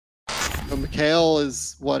So Mikal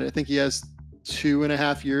is what? I think he has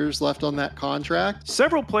 2.5 years left on that contract.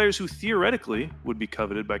 Several players who theoretically would be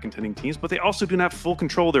coveted by contending teams, but they also do not have full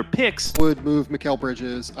control of their picks. Would move Mikal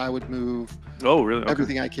Bridges. I would move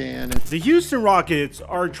everything I can. The Houston Rockets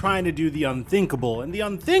are trying to do the unthinkable, and the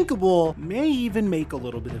unthinkable may even make a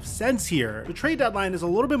little bit of sense here. The trade deadline is a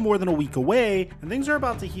little bit more than a week away, and things are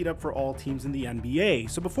about to heat up for all teams in the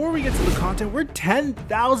NBA. So before we get to the content, we're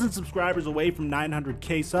 10,000 subscribers away from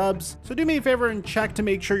 900K subs. So do me a favor and check to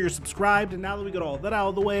make sure you're subscribed. And now that we got all that out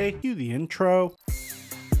of the way, cue the intro.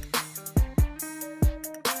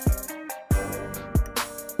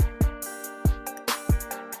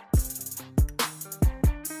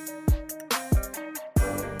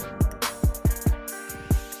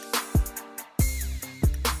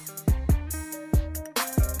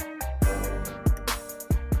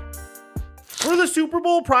 For the Super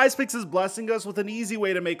Bowl, PrizePicks is blessing us with an easy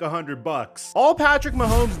way to make $100. All Patrick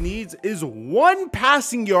Mahomes needs is 1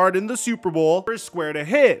 passing yard in the Super Bowl for a square to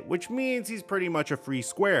hit, which means he's pretty much a free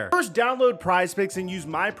square. First, download PrizePicks and use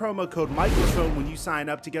my promo code Microphone when you sign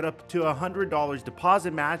up to get up to $100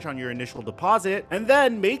 deposit match on your initial deposit, and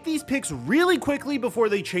then make these picks really quickly before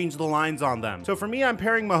they change the lines on them. So for me, I'm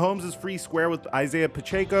pairing Mahomes' free square with Isaiah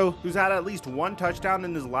Pacheco, who's had at least 1 touchdown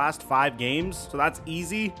in his last 5 games, so that's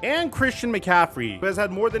easy, and Christian McCaffrey, who has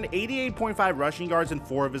had more than 88.5 rushing yards in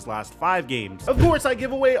 4 of his last 5 games. Of course, I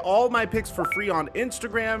give away all my picks for free on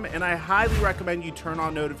Instagram, and I highly recommend you turn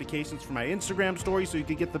on notifications for my Instagram story so you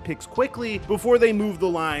can get the picks quickly before they move the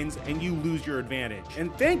lines and you lose your advantage.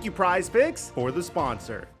 And thank you, PrizePicks, for the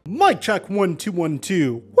sponsor. Mic check 1 2 1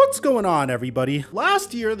 2. What's going on, everybody?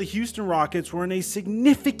 Last year, the Houston Rockets were in a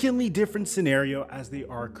significantly different scenario as they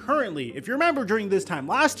are currently. If you remember, during this time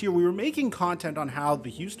last year, we were making content on how the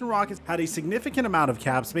Houston Rockets had a significant amount of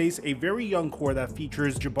cap space, a very young core that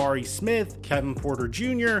features Jabari Smith, Kevin Porter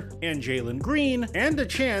Jr., and Jalen Green, and a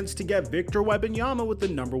chance to get Victor Wembanyama with the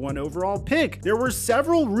 #1 overall pick. There were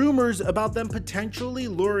several rumors about them potentially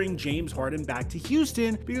luring James Harden back to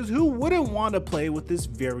Houston, because who wouldn't want to play with this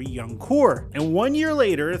very young core? And 1 year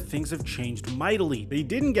later, things have changed mightily. They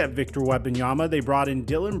didn't get Victor Wembanyama, they brought in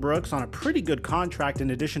Dillon Brooks on a pretty good contract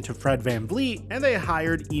in addition to Fred VanVleet, and they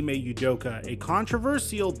hired Ime Udoka, a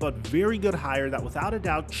controversial but very good hire that without a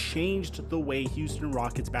doubt changed the way Houston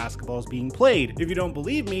Rockets basketball is being played. If you don't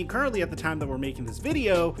believe me, currently at the time that we're making this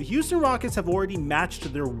video, the Houston Rockets have already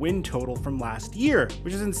matched their win total from last year,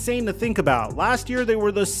 which is insane to think about. Last year, they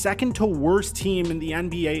were the 2nd to worst team in the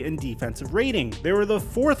NBA in defensive rating. They were the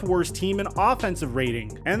 4th worst team in offensive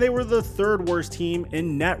rating, and they were the 3rd worst team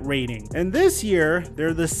in net rating. And this year,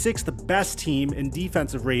 they're the 6th best team in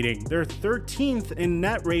defensive rating. They're 13th in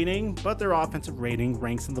net rating, but their offensive rating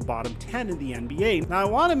ranks in the bottom 10 in the NBA. Now, I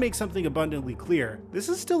want to make something abundantly clear. This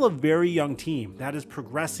is still a very young team that is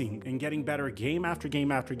progressing and getting better game after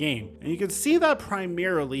game after game. And you can see that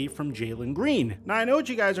primarily from Jalen Green. Now, I know what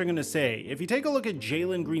you guys are going to say. If you take a look at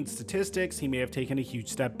Jalen Green's statistics, he may have taken a huge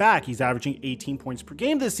step back. He's averaging 18 points per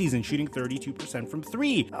game this season, shooting 32% from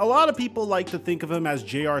 3. A lot of people like to think of him as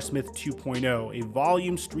J.R. Smith 2.0, a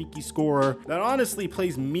volume streaky scorer that honestly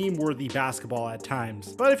plays meme-worthy basketball at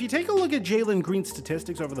times. But if you take a look at Jalen Green's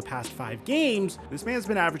statistics over the past 5 games, this man's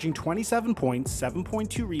been averaging 27 points,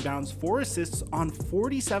 7.2 rebounds, 4 assists on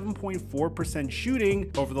 47.4%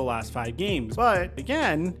 shooting over the last 5 games. But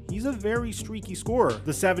again, he's a very streaky scorer.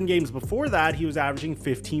 The 7 games before that, he was averaging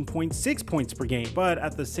 15.6 points per game. But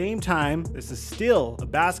at the same time, this is still a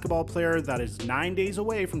basketball player that is 9 days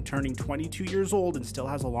away from turning 22 years old and still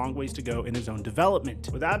has a long ways to go in his own development.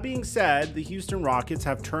 With that being said, the Houston Rockets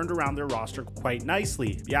have turned around their roster quite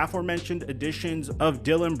nicely. The aforementioned additions of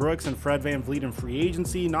Dillon Brooks and Fred VanVleet in free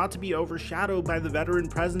agency, not to be overshadowed by the veteran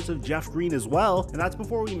presence of Jeff Green as well, and that's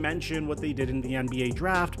before we mention what they did in the NBA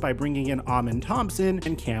draft by bringing in Amen Thompson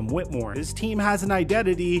and Cam Whitmore. This team has an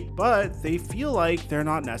identity, but they feel like they're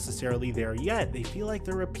not necessarily there yet. They feel like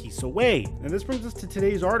they're a piece away. And this brings us to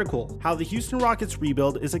today's article, how the Houston Rockets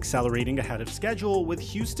rebuild is accelerating ahead of schedule, with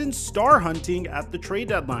Houston star hunting at the trade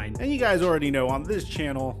deadline. And you guys already know on this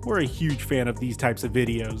channel, we're a huge fan of these types of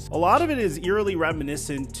videos. A lot of it is eerily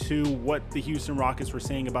reminiscent to what the Houston Rockets were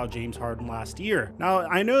saying about James Harden last year. Now,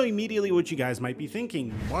 I know immediately what you guys might be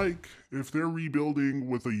thinking. Mike, if they're rebuilding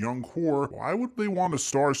with a young core, why would they want to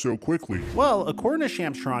star so quickly? Well, according to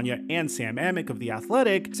Shams Charania and Sam Amick of The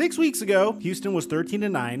Athletic, 6 weeks ago, Houston was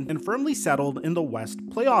 13-9 and firmly settled in the West West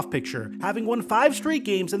playoff picture, having won 5 straight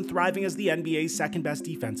games and thriving as the NBA's second-best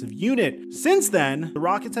defensive unit. Since then, the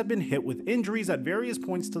Rockets have been hit with injuries at various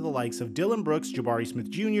points to the likes of Dillon Brooks, Jabari Smith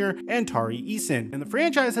Jr., and Tari Eason, and the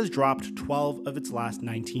franchise has dropped 12 of its last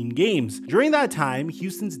 19 games. During that time,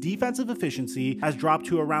 Houston's defensive efficiency has dropped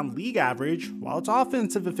to around league average, while its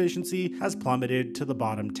offensive efficiency has plummeted to the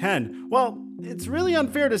bottom 10. Well, it's really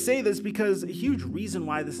unfair to say this because a huge reason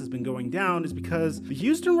why this has been going down is because the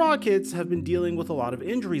Houston Rockets have been dealing with a lot of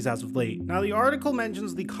injuries as of late. Now, the article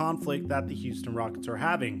mentions the conflict that the Houston Rockets are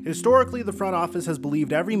having. Historically, the front office has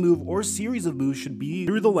believed every move or series of moves should be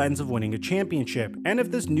through the lens of winning a championship, and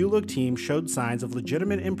if this new look team showed signs of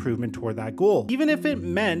legitimate improvement toward that goal, even if it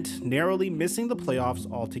meant narrowly missing the playoffs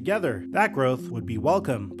altogether, that growth would be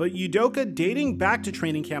welcome. But Udoka, dating back to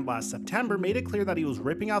training camp last September, made it clear that he was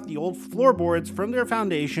ripping out the old floorboards from their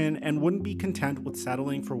foundation and wouldn't be content with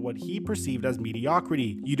settling for what he perceived as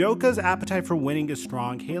mediocrity. Udoka's appetite for winning is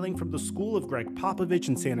strong, hailing from the school of Greg Popovich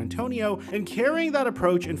in San Antonio and carrying that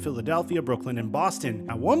approach in Philadelphia, Brooklyn, and Boston.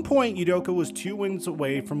 At one point, Udoka was 2 wins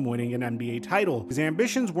away from winning an NBA title. His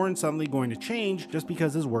ambitions weren't suddenly going to change just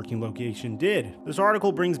because his working location did. This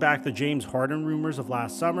article brings back the James Harden rumors of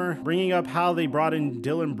last summer, bringing up how they brought in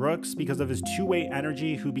Dillon Brooks because of his two-way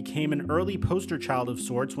energy, who became an early poster child of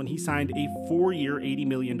sorts when he signed a 4-year, $80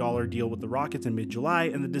 million deal with the Rockets in mid-July,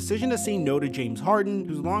 and the decision to say no to James Harden,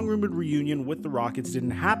 whose long-rumored reunion with the Rockets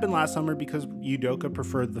didn't happen last summer because Udoka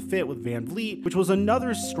preferred the fit with Van Vliet, which was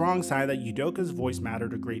another strong sign that Udoka's voice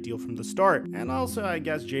mattered a great deal from the start. And also, I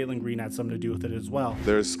guess Jalen Green had something to do with it as well.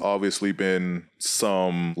 There's obviously been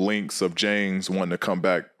some links of James wanting to come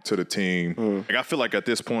back to the team. Like, I feel like at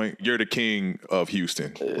this point, you're the king of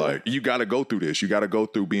Houston. Like, you got to go through this. You got to go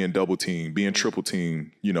through being double team, being triple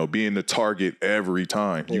team, you know, being the target every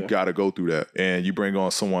time. You got to go through that. And you bring on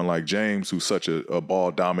someone like James, who's such a ball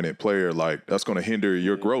dominant player, like, that's going to hinder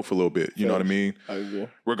your growth a little bit. You know what I mean? I agree.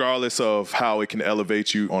 Regardless of how it can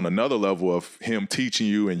elevate you on another level of him teaching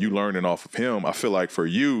you and you learning off of him, I feel like for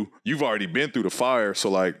you, you've already been through the fire. So,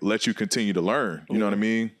 like, let you continue to learn. You know what I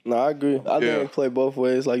mean? No, I agree. I think it play both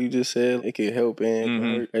ways. Like you just said, it can help and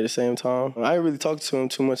hurt at the same time. I ain't really talked to him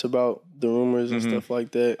too much about the rumors and stuff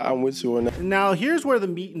like that. I'm with you on that. Now, here's where the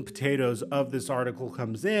meat and potatoes of this article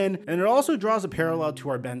comes in, and it also draws a parallel to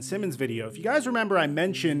our Ben Simmons video. If you guys remember, I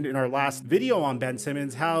mentioned in our last video on Ben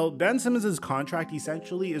Simmons how Ben Simmons' contract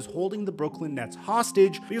essentially is holding the Brooklyn Nets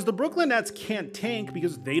hostage because the Brooklyn Nets can't tank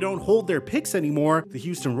because they don't hold their picks anymore. The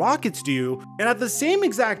Houston Rockets do. And at the same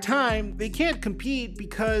exact time, they can't compete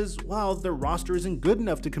because, well, their roster isn't good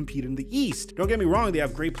enough to compete in the East. Don't get me wrong, they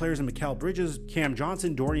have great players in Mikal Bridges, Cam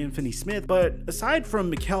Johnson, Dorian Finney-Smith, but aside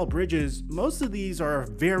from Mikal Bridges, most of these are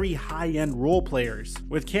very high-end role players,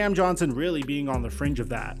 with Cam Johnson really being on the fringe of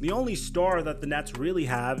that. The only star that the Nets really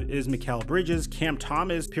have is Mikal Bridges. Cam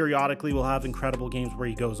Thomas periodically will have incredible games where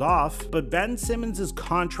he goes off, but Ben Simmons'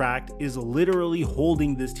 contract is literally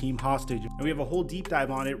holding this team hostage, and we have a whole deep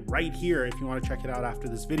dive on it right here if you want to check it out after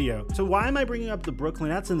this video. So why am I bringing up the Brooklyn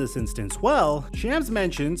Nets in this instance? Well, Shams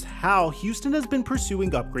mentions how Houston has been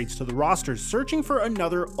pursuing upgrades to the roster, searching for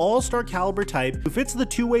another all-star caliber type who fits the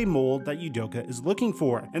two-way mold that Udoka is looking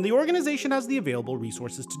for, and the organization has the available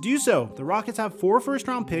resources to do so. The Rockets have 4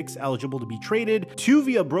 first-round picks eligible to be traded, 2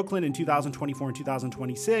 via Brooklyn in 2024 and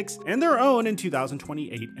 2026, and their own in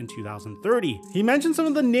 2028 and 2030. He mentioned some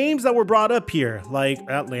of the names that were brought up here, like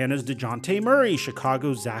Atlanta's DeJounte Murray,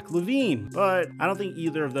 Chicago's Zach LaVine, but I don't think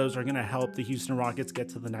either of those are going to help the Houston Rockets get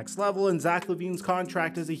to the next level, and Zach LaVine's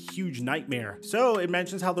contract is a huge nightmare. So it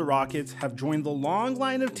mentions how the Rockets have joined the long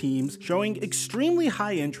line of teams showing extremely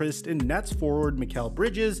high interest in Nets forward Mikal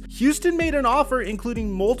Bridges. Houston made an offer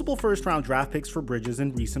including multiple first-round draft picks for Bridges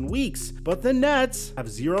in recent weeks, but the Nets have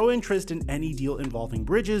zero interest in any deal involving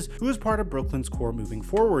Bridges, who is part of Brooklyn's core moving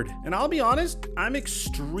forward. And I'll be honest, I'm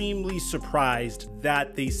extremely surprised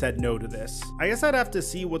that they said no to this. I guess I'd have to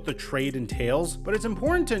see what the trade entails, but it's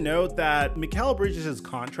important to note that Mikal Bridges'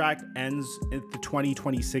 contract ends at the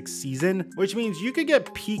 2026 season, which means you could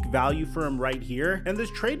get peak value for him right here, and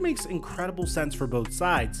this trade makes incredible sense for both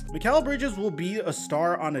sides. Mikal Bridges will be a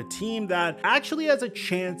star on a team that actually has a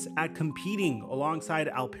chance at competing alongside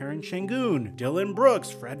Alperen Şengün, Dillon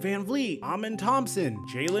Brooks, Fred VanVleet, Amen Thompson,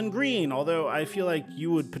 Jalen Green, although I feel like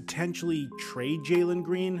you would potentially trade Jalen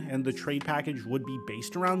Green and the trade package would be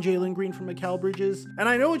based around Jalen Green from Mikal Bridges. And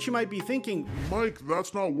I know what you might be thinking, Mike,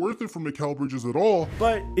 that's not worth it for Mikal Bridges at all.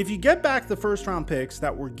 but if you get back the first round picks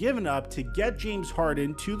that were given up to get James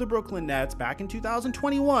Harden to the Brooklyn Nets back in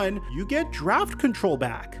 2021, one, you get draft control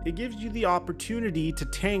back. It gives you the opportunity to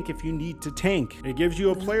tank if you need to tank. It gives you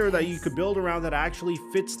a player that you could build around that actually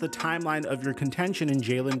fits the timeline of your contention in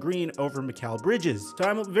Jalen Green over Mikal Bridges. So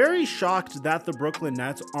I'm very shocked that the Brooklyn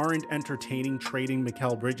Nets aren't entertaining trading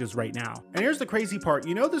Mikal Bridges right now. And here's the crazy part.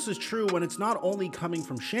 You know this is true when it's not only coming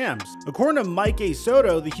from Shams. According to Mike A.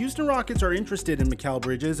 Soto, the Houston Rockets are interested in Mikal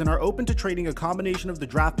Bridges and are open to trading a combination of the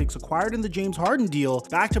draft picks acquired in the James Harden deal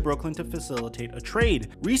back to Brooklyn to facilitate a trade.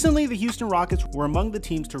 Recently, the Houston Rockets were among the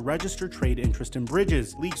teams to register trade interest in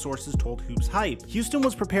Bridges, league sources told Hoops Hype. Houston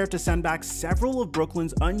was prepared to send back several of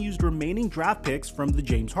Brooklyn's unused remaining draft picks from the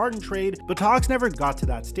James Harden trade, but talks never got to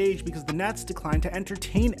that stage because the Nets declined to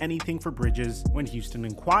entertain anything for Bridges when Houston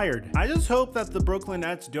inquired. I just hope that the Brooklyn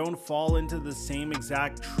Nets don't fall into the same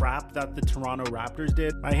exact trap that the Toronto Raptors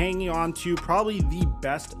did by hanging on to probably the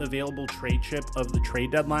best available trade chip of the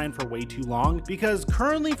trade deadline for way too long, because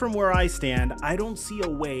currently from where I stand, I don't see a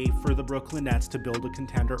way for the Brooklyn Nets to build a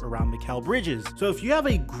contender around Mikal Bridges. So if you have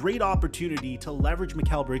a great opportunity to leverage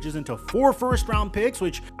Mikal Bridges into 4 first-round picks,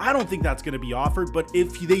 which I don't think that's going to be offered, but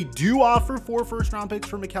if they do offer 4 first-round picks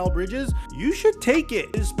for Mikal Bridges, you should take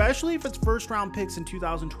it, especially if it's first-round picks in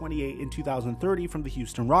 2028 and 2030 from the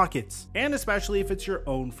Houston Rockets, and especially if it's your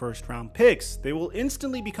own first-round picks. They will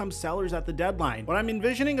instantly become sellers at the deadline. What I'm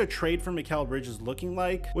envisioning a trade for Mikal Bridges looking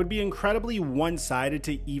like would be incredibly one-sided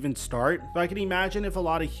to even start. So I can imagine if a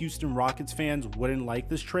lot of Houston Rockets fans wouldn't like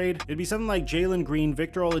this trade, it'd be something like Jalen Green,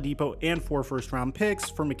 Victor Oladipo, and 4 first-round picks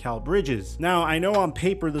for Mikal Bridges. Now, I know on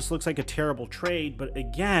paper this looks like a terrible trade, but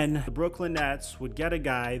again, the Brooklyn Nets would get a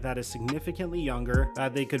guy that is significantly younger,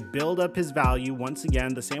 that they could build up his value once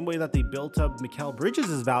again, the same way that they built up Mikal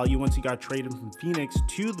Bridges' value once he got traded from Phoenix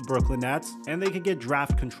to the Brooklyn Nets, and they could get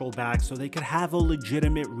draft control back so they could have a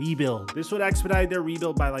legitimate rebuild. This would expedite their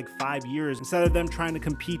rebuild by like 5 years instead of them trying to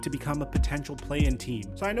compete to become a potential play-in team.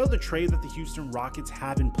 So I know the trade that the Houston Rockets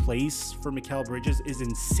have in place for Mikal Bridges is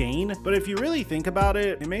insane, but if you really think about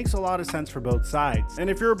it, it makes a lot of sense for both sides. And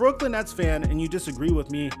if you're a Brooklyn Nets fan and you disagree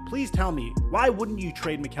with me, please tell me, why wouldn't you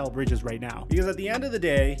trade Mikal Bridges right now? Because at the end of the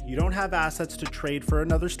day, you don't have assets to trade for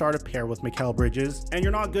another star to pair with Mikal Bridges, and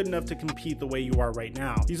you're not good enough to compete the way you are right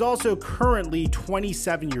now. He's also currently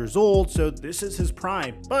 27 years old, so this is his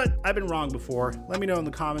prime. But I've been wrong before. Let me know in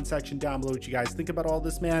the comment section down below what you guys think about all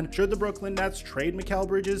this, man. Should the Brooklyn Nets trade Mikal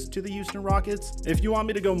Bridges to the Houston Rockets? If you want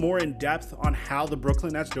me to go more in depth on how the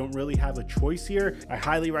Brooklyn Nets don't really have a choice here, I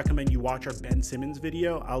highly recommend you watch our Ben Simmons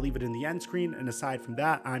video. I'll leave it in the end screen. And aside from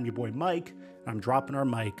that, I'm your boy Mike, and I'm dropping our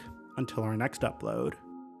mic until our next upload.